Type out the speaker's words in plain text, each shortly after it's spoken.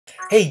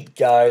Hey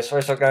guys,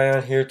 first up guy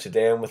on here.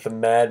 Today I'm with the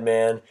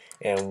Madman,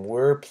 and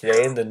we're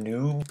playing the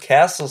new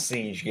Castle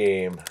Siege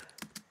game.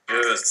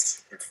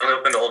 It's finally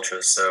opened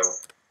Ultras, so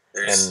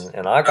there's.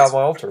 And I got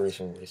my Ultra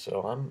recently,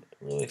 so I'm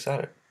really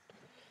excited.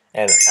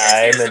 And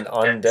I'm an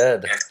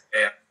undead.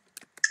 Yeah,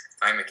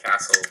 I'm a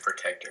castle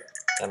protector.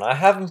 And I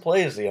haven't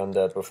played as the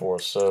undead before,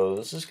 so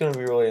this is going to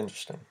be really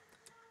interesting.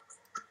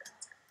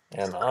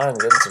 And I'm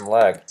getting some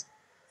lag.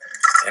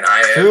 And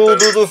I am Kill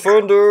the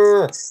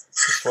defender!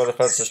 Destroy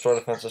defense, destroy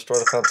defense, destroy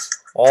defense.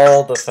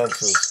 All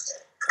defenses.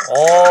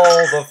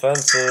 All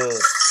defenses.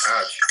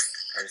 Ouch.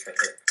 I just got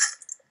hit.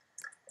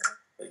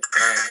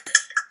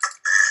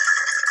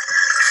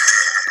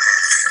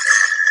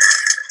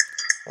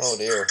 Oh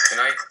dear. Can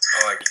I?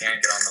 Oh, I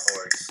can't get on the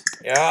horse.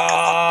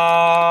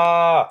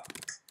 Yeah.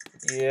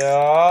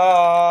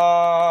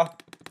 Yeah.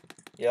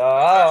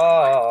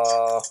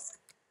 Yeah.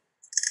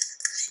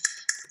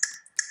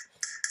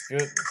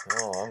 Good.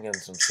 Oh, I'm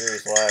getting some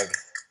serious lag.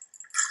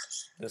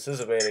 This is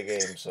a beta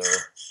game, so.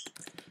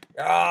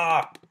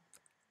 Ah!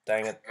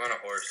 Dang it. I'm on a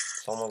horse.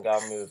 Someone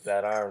got me with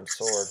that iron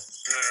sword.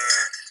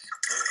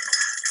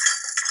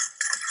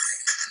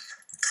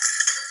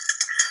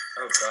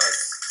 Oh god.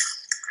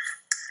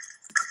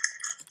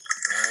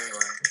 I'm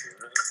going to.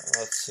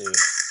 Let's see.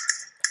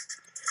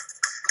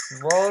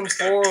 Run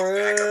for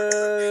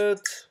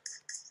it!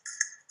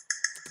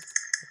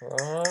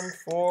 Run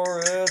for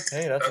it!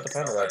 Hey, that's a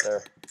defender right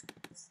there.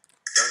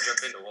 Don't jump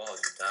into walls,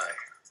 you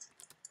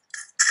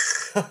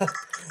die.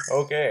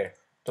 Okay.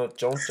 Don't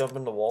jump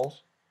into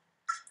walls.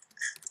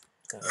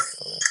 Yeah, okay.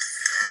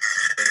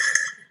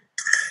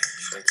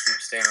 Should I keep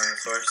staying on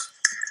this horse?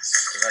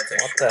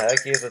 What the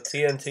heck is a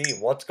TNT?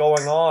 What's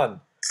going on?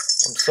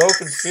 I'm so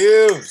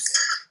confused.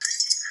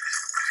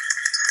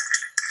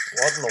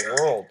 What in the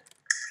world?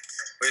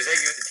 Wait, is that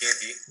you with the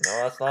TNT? No,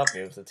 that's not me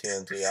with the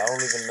TNT. I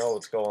don't even know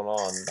what's going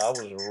on. That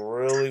was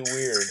really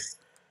weird.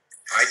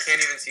 I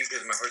can't even see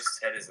because my horse's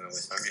head is in the way,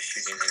 so I'm just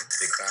shooting into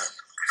the ground.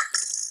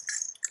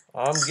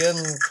 I'm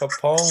getting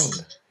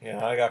caponed.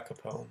 Yeah, I got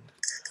caponed.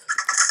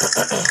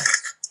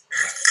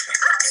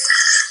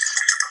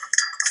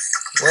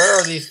 Where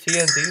are these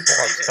TNT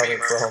blocks coming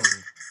from?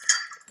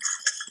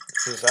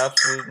 This is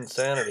absolute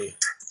insanity.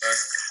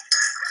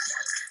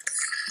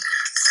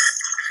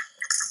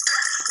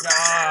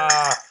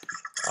 Ah!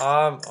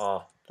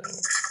 Oh, dang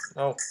it.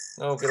 No,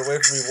 no, get away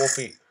from me,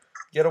 Wolfie.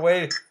 Get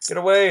away, get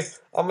away.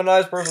 I'm a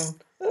nice person.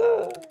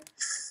 Ah.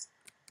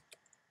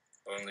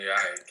 Only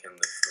I can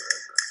live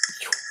forever.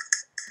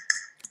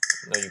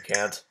 No, you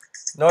can't.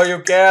 No, you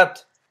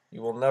can't.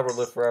 You will never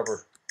live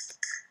forever.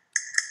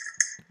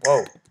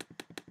 Whoa.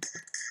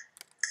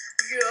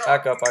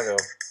 Back up I go.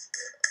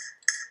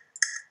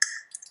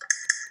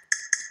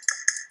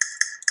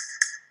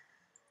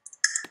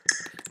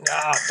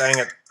 Ah, dang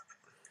it.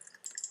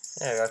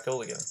 Yeah, I got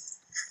killed again.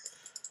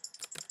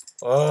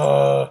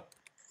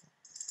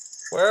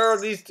 Where are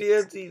these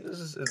TNT? This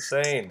is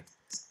insane.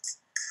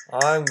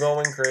 I'm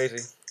going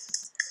crazy.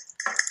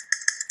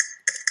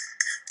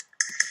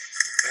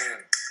 Man.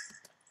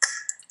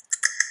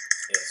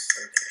 Yes,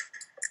 okay.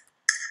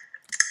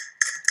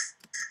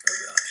 Oh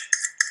gosh.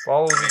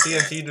 Follow the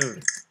TNT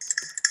dude.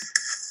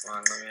 Come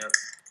on, let me up.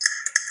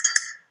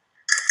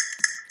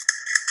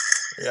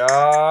 Yeah.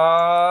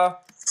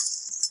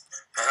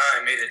 Haha, I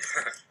made it.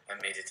 I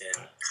made it in.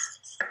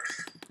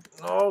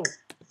 No.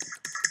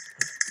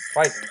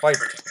 Fight, fight,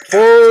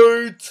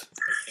 fight!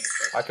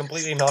 I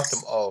completely knocked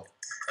him. Oh.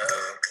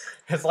 Uh-oh.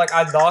 It's like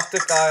I knocked the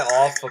guy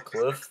off a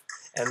cliff,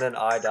 and then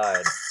I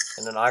died.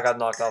 And then I got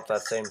knocked off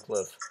that same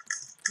cliff.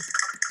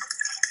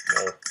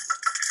 Whoa.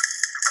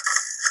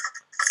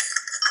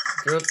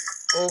 Get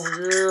over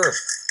here.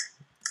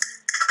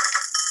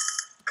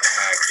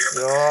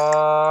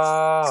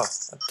 Yeah.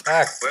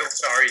 Attack.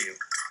 What are you?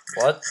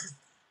 What?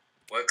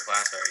 What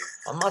class are you?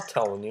 I'm not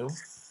telling you.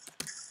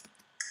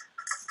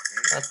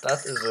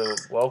 That is a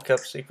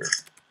well-kept secret.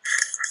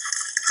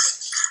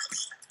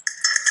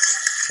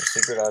 A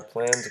secret I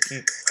plan to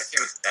keep. My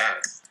team is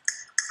bad.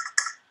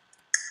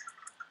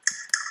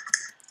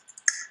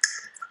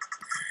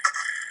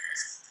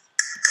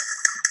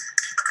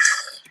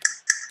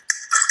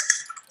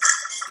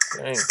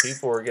 Dang,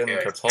 people are getting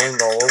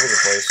caponed all over the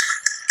place.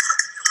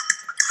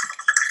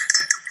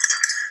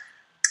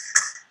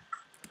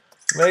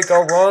 Make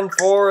a run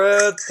for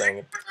it! Dang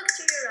it.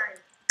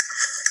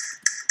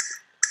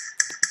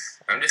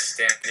 I'm just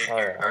standing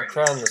here. Alright, I'm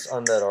trying this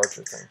undead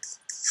archer thing.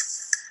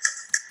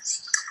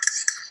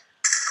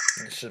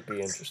 This should be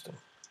interesting.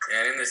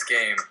 And in this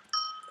game,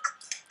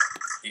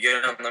 you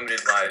get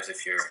unlimited lives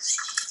if you're...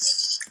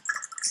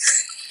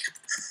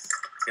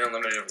 You get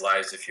unlimited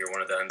lives if you're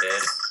one of the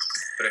undead.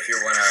 But if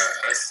you're one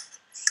of us,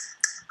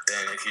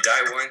 then if you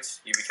die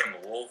once, you become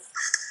a wolf.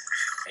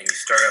 And you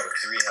start out with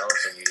 3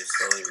 health and you just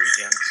slowly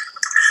regen.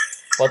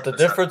 But the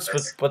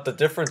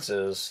difference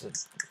is...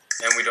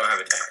 And we don't have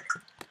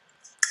attack.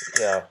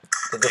 Yeah.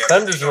 The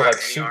defenders are like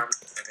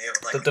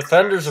the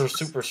defenders are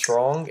super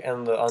strong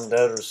and the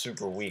undead are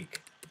super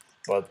weak.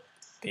 But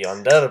the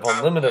undead have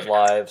unlimited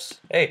lives.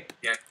 Hey,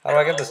 how do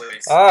I get this?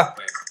 Ah!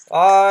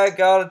 I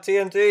got a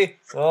TNT.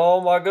 Oh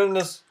my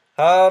goodness.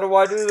 How do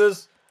I do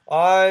this?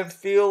 I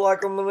feel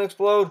like I'm gonna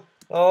explode.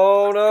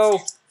 Oh no.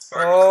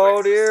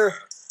 Oh dear.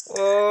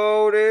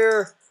 Oh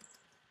dear.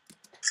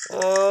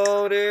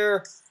 Oh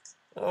dear.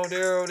 Oh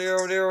dear, oh dear,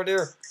 oh dear, oh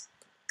dear.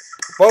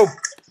 Boom!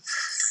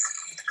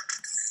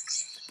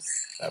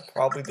 That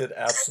probably did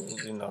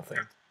absolutely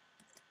nothing.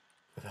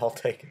 But I'll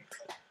take it.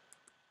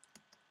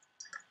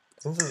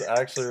 This is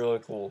actually really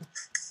cool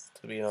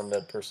to be an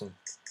undead person.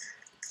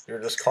 You're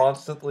just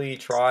constantly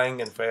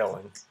trying and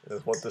failing,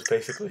 is what this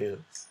basically is.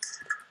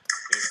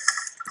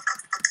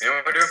 You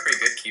know, we're doing pretty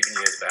good keeping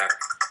you guys back.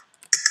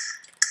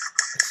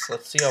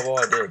 Let's see how well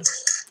I did.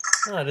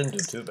 Oh, I didn't do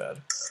too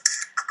bad.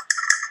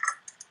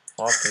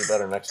 I'll have to do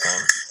better next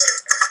time.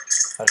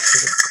 I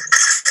should have.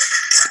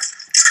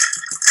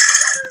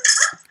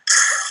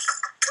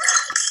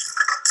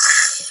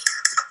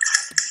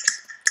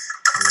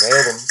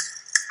 Nailed him.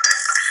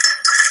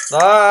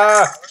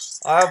 Ah!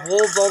 I have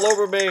wolves all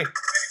over me.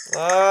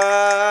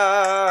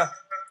 Ah!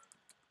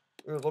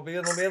 Let me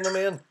in, let me in, let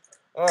me in.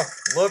 Ah,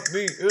 let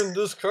me in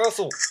this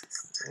castle.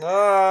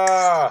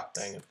 Ah!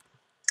 Dang it.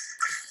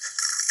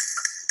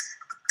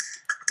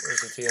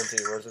 Where's the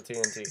TNT? Where's the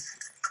TNT?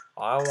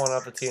 I want to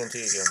have the TNT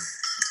again.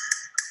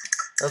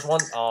 There's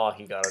one. Oh,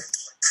 he got it.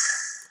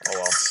 Oh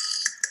well.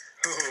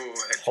 Ooh,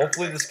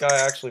 Hopefully this guy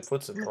actually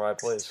puts it in the right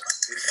place.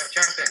 Stop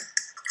jumping.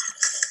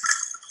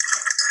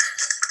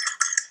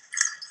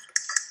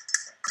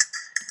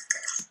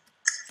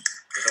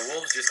 The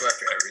wolves just go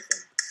after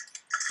everything.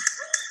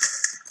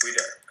 We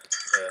do.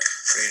 The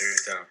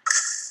raiders don't.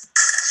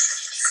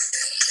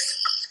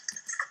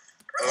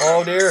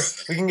 Oh dear,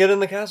 we can get in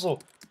the castle.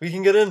 We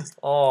can get in.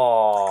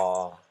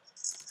 Aww.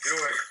 Get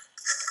away.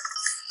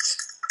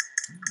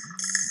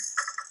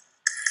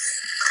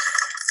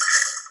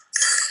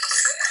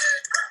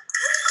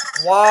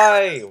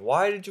 Why?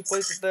 Why did you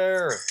place it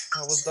there?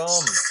 That was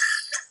dumb.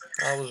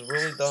 That was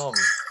really dumb.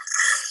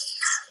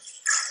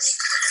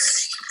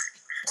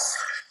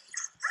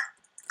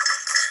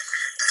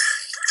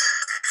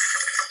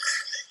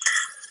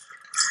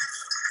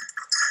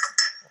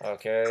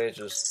 Okay,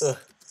 just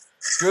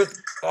good.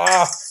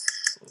 Ah.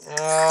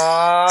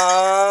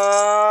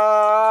 Ah.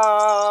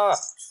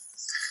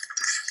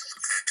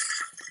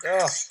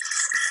 Yeah.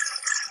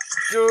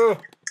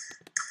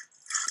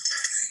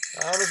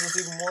 How does this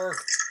even work?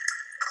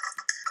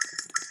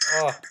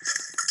 Ah.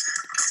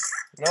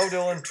 No,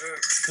 Dylan.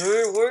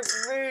 Dude, work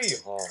for me.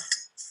 Oh.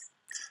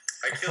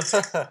 I killed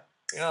him.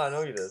 Yeah, I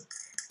know you did.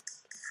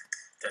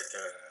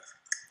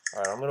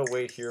 Alright, I'm gonna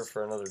wait here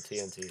for another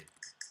TNT.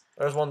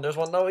 There's one, there's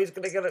one. No, he's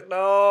gonna get it. No!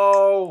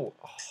 Oh.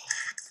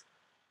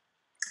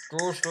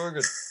 Gosh dang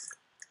it.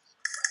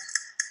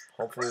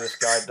 Hopefully this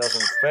guy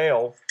doesn't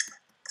fail.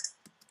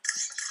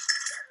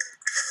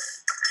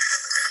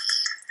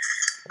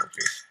 I'll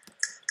just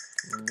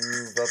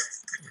move up.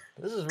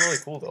 This is really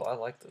cool though. I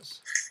like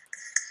this.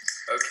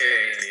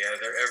 Okay, yeah,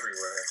 they're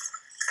everywhere.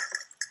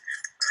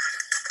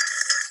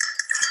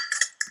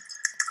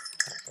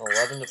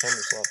 11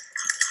 defenders left.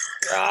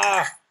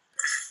 Ah!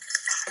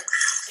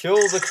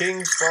 Kill the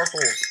King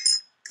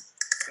Sparkles.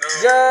 No.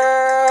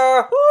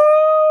 Yeah! Woo!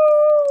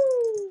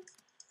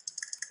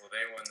 Well,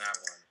 they won that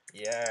one.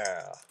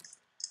 Yeah.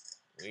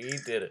 We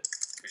did it.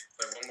 We should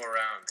play one more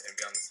round and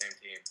be on the same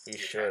team. We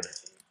should.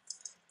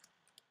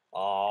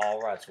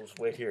 Alright, so let's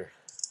wait here.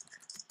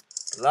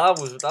 That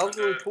was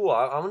really cool.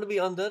 I'm gonna be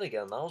undead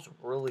again. That was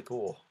really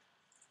cool.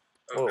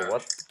 Oh, Whoa, gosh.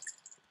 what?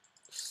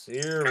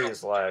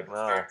 Serious lag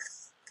now.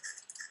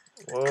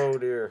 Whoa,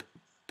 dear.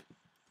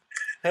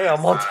 Hey,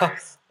 I'm on top.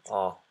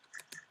 Oh,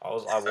 I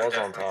was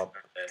on top.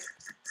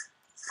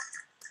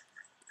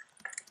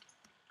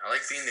 I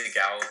like being the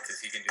Gowl because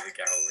he can do the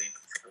Gowl leap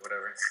or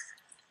whatever.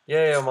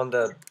 Yeah, I'm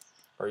undead.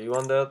 Are you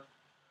undead?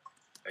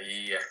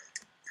 Yeah.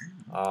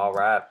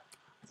 Alright.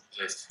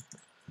 Just.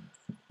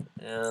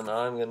 And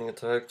I'm getting a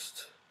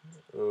text.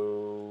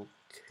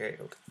 Okay.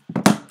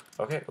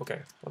 Okay.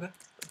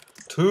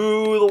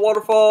 To the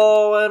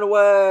waterfall and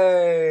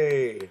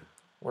away.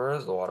 Where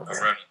is the waterfall?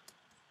 I'm running.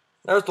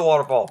 There's the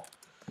waterfall.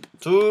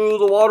 To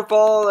the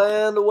waterfall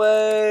and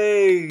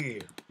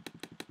away.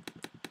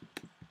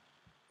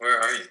 Where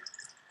are you?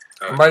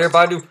 Oh, I'm right here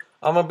by you.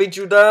 I'm gonna beat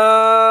you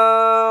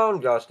down.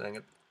 Gosh dang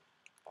it.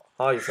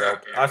 Oh, you failed.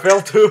 I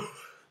failed too.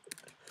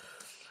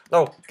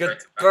 No,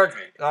 get back.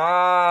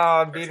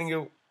 Ah, I'm beating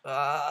you.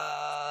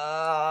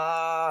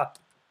 Ah.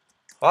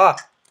 No,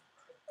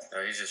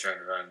 he's just trying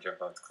to run and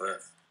jump off the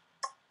cliff.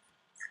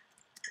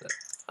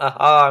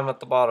 Aha, I'm at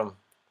the bottom.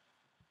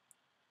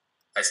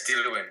 I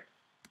still win.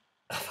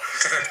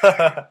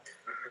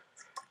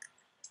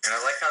 And I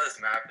like how this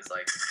map is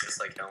like just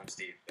like Helm's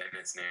Deep and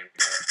it's named.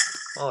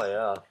 Oh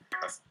yeah.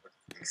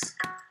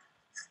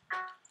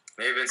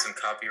 Maybe been some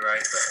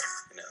copyright, but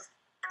you know,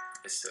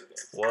 it's still good.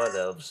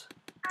 Whatevs.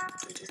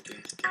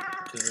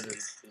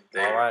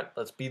 Alright,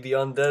 let's be the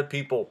undead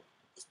people.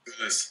 Let's do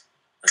this.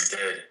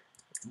 Undead.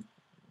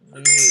 We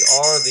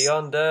are the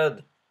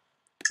undead.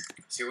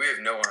 See, we have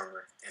no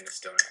armor and a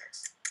stone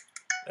axe.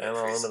 And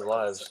unlimited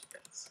lives.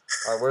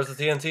 Alright, where's the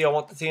TNT? I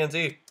want the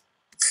TNT.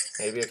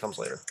 Maybe it comes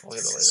later. We'll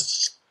get it later.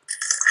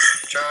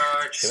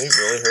 Charge. Can we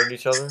really hurt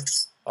each other?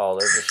 Oh,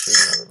 they're just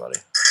shooting everybody.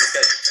 This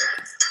guy's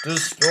dead.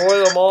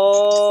 Destroy them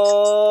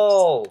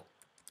all!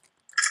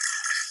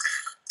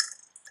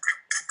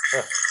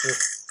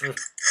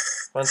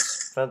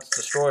 Fence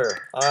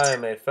destroyer. I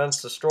am a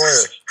fence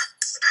destroyer.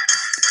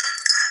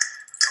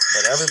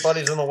 But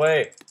everybody's in the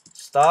way.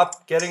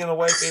 Stop getting in the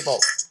way, people.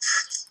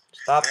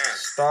 Stop. Man.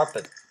 Stop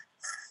it.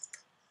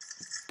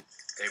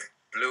 They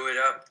blew it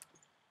up.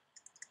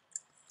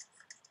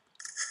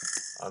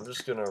 I'm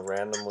just gonna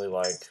randomly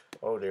like,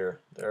 oh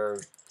dear, they're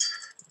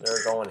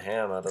going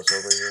ham at us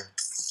over here.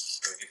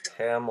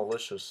 Ham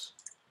malicious.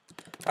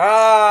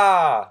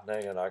 Ah!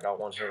 Dang it, I got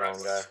one hit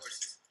on guy.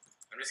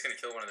 I'm just gonna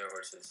kill one of their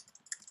horses.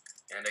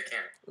 And I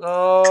can't.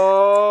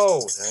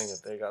 No! Dang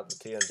it, they got the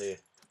TNT.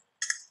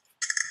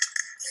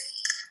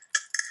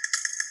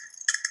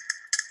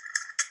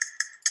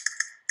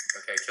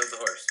 Okay, I killed the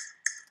horse.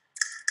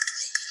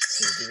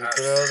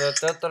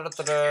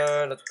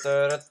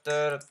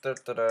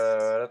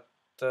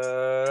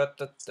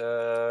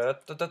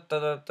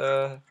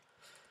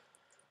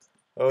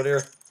 Oh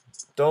dear.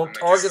 Don't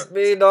target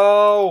me,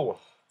 no!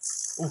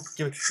 Ooh,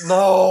 give me.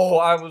 No!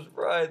 I was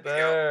right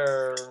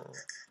there.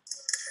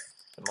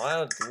 Am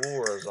I a ghoul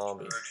or a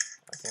zombie?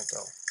 I can't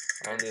tell.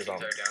 I'm gonna be a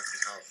zombie.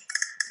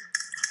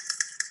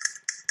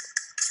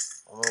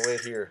 I'm gonna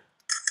wait here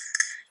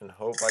and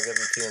hope I get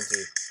the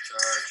TNT.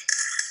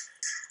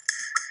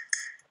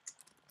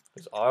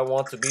 Because I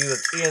want to be the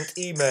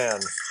TNT man.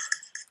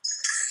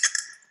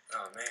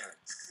 Oh man.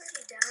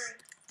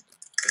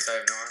 Because I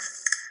have no armor.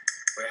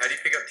 Wait, how do you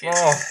pick up TNT?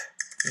 Oh,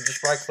 you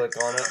just right click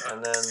on it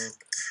and then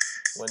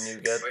when you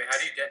get. Wait, how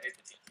do you detonate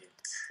the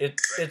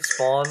TNT? It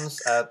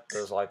spawns at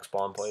the like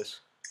spawn place.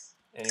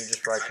 And you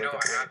just right click it. I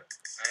am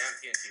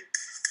TNT.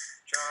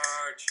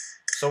 Charge.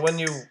 So when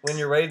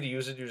you're ready to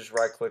use it, you just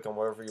right click on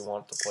wherever you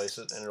want to place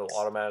it and it'll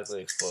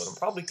automatically explode and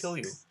probably kill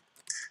you.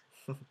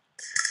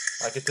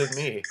 Like it did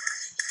me.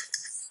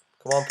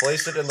 Come on,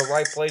 place it in the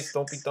right place.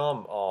 Don't be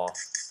dumb. Aw.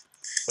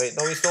 Wait,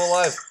 no, he's still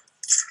alive.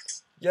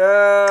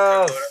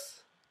 Yes!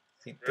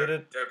 He did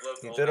it.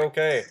 He did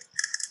okay.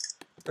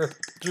 Let's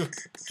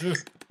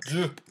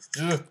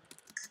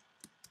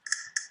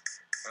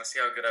see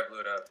how good I blew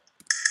it up.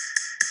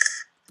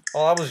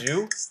 Oh, that was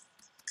you?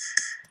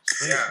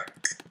 Sweet. Yeah.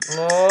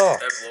 Oh.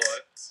 Did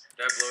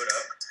I blow it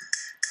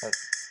up?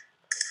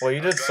 Well,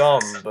 you did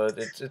some, but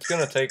it's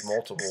gonna take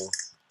multiple.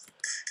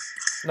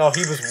 No,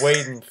 he was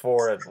waiting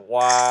for it.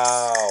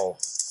 Wow.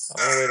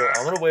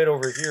 I'm gonna wait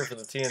over here for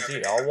the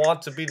TNT. I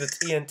want to be the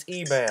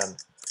TNT man.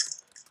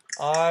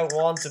 I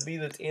want to be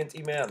the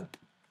TNT man.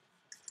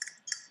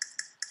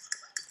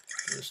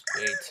 Just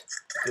wait.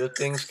 Good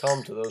things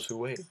come to those who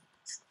wait. Hey!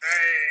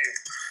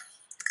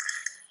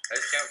 I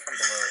just came from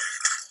below.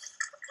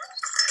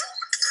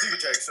 Sneak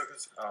attack,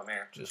 suckers. Oh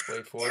man. Just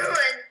wait for it.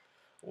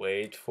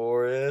 Wait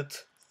for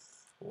it.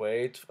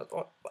 Wait.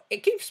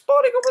 It keeps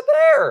spawning over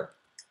there.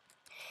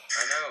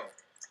 I know.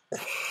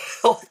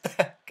 What the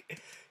heck?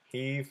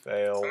 He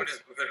failed. Someone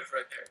just put it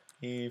right there.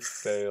 He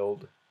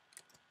failed.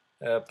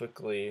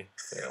 Epically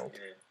failed.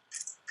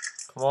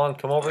 Come on,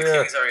 come over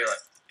here. King's already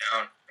like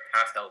down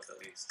half health at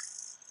least.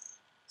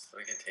 So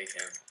we can take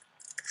him.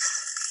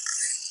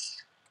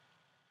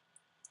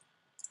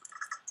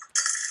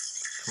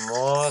 Come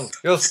on.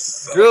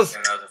 Yes, yes.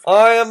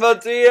 I am a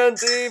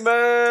TNT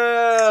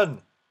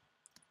man.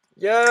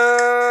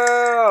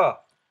 Yeah.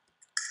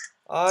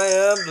 I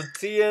am the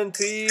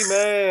TNT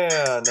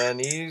man, and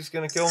he's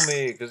gonna kill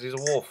me because he's a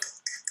wolf.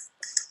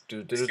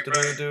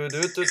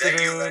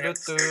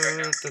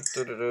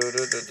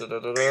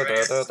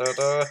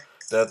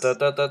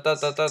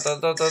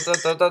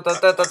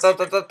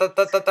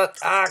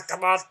 Ah,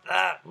 come on,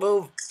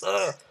 move.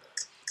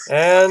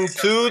 And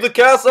to the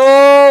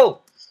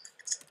castle.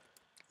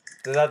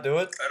 Did that do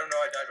it? I don't know.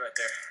 I died right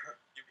there.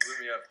 You blew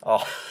me up.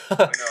 Oh. No,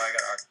 I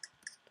got arc.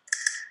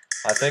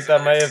 I think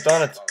that may have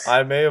done it.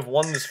 I may have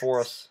won this for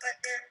us.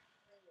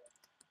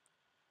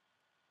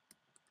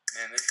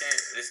 Man,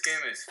 this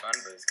game is fun,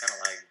 but it's kind of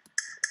laggy.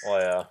 Oh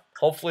yeah.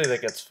 Hopefully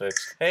that gets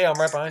fixed. Hey, I'm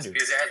right behind you.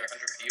 Because it has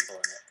 100 people in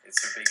it. It's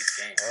the biggest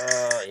game.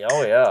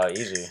 Oh yeah,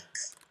 easy.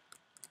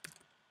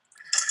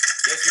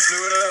 Yes, you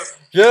blew it up.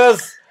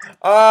 Yes,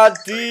 I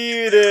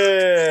did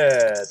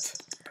it.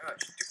 Ouch,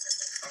 dude.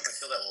 I'm gonna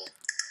kill that wolf.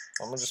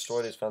 I'm gonna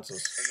destroy these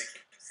fences.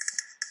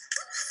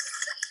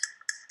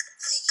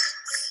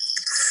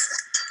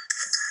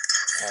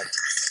 Alright,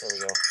 there we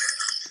go.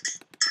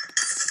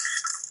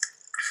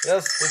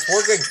 Yes, it's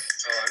working.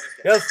 Oh, I'm just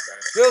Yes,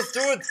 yes,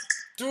 do it.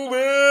 Do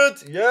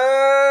it. Yeah.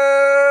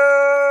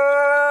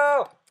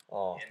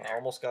 Oh, I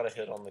almost got a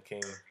hit on the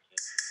king.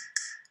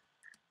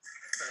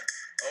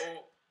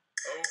 Oh,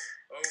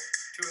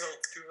 2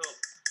 health, 2 health.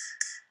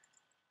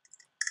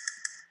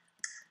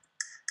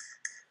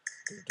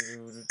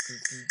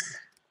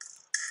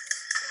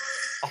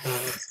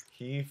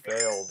 He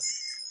failed.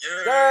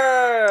 Yeah.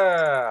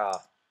 Yeah.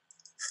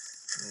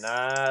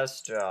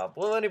 Nice job.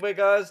 Well, anyway,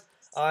 guys,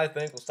 I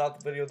think we'll stop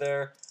the video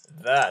there.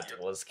 That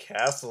was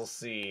Castle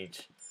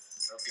Siege.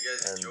 Hope you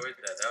guys And enjoyed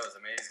that. That was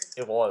amazing.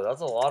 It was.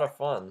 That's a lot of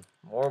fun.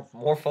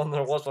 More fun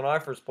than it was when I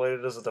first played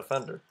it as a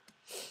defender.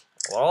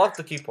 Well, I'll have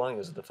to keep playing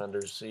as a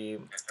defender to see,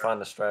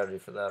 find a strategy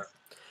for that.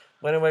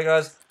 But anyway,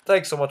 guys,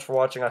 thanks so much for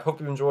watching. I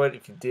hope you enjoyed.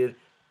 If you did,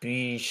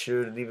 be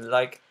sure to leave a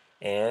like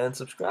and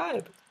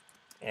subscribe.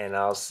 And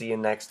I'll see you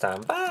next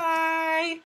time. Bye!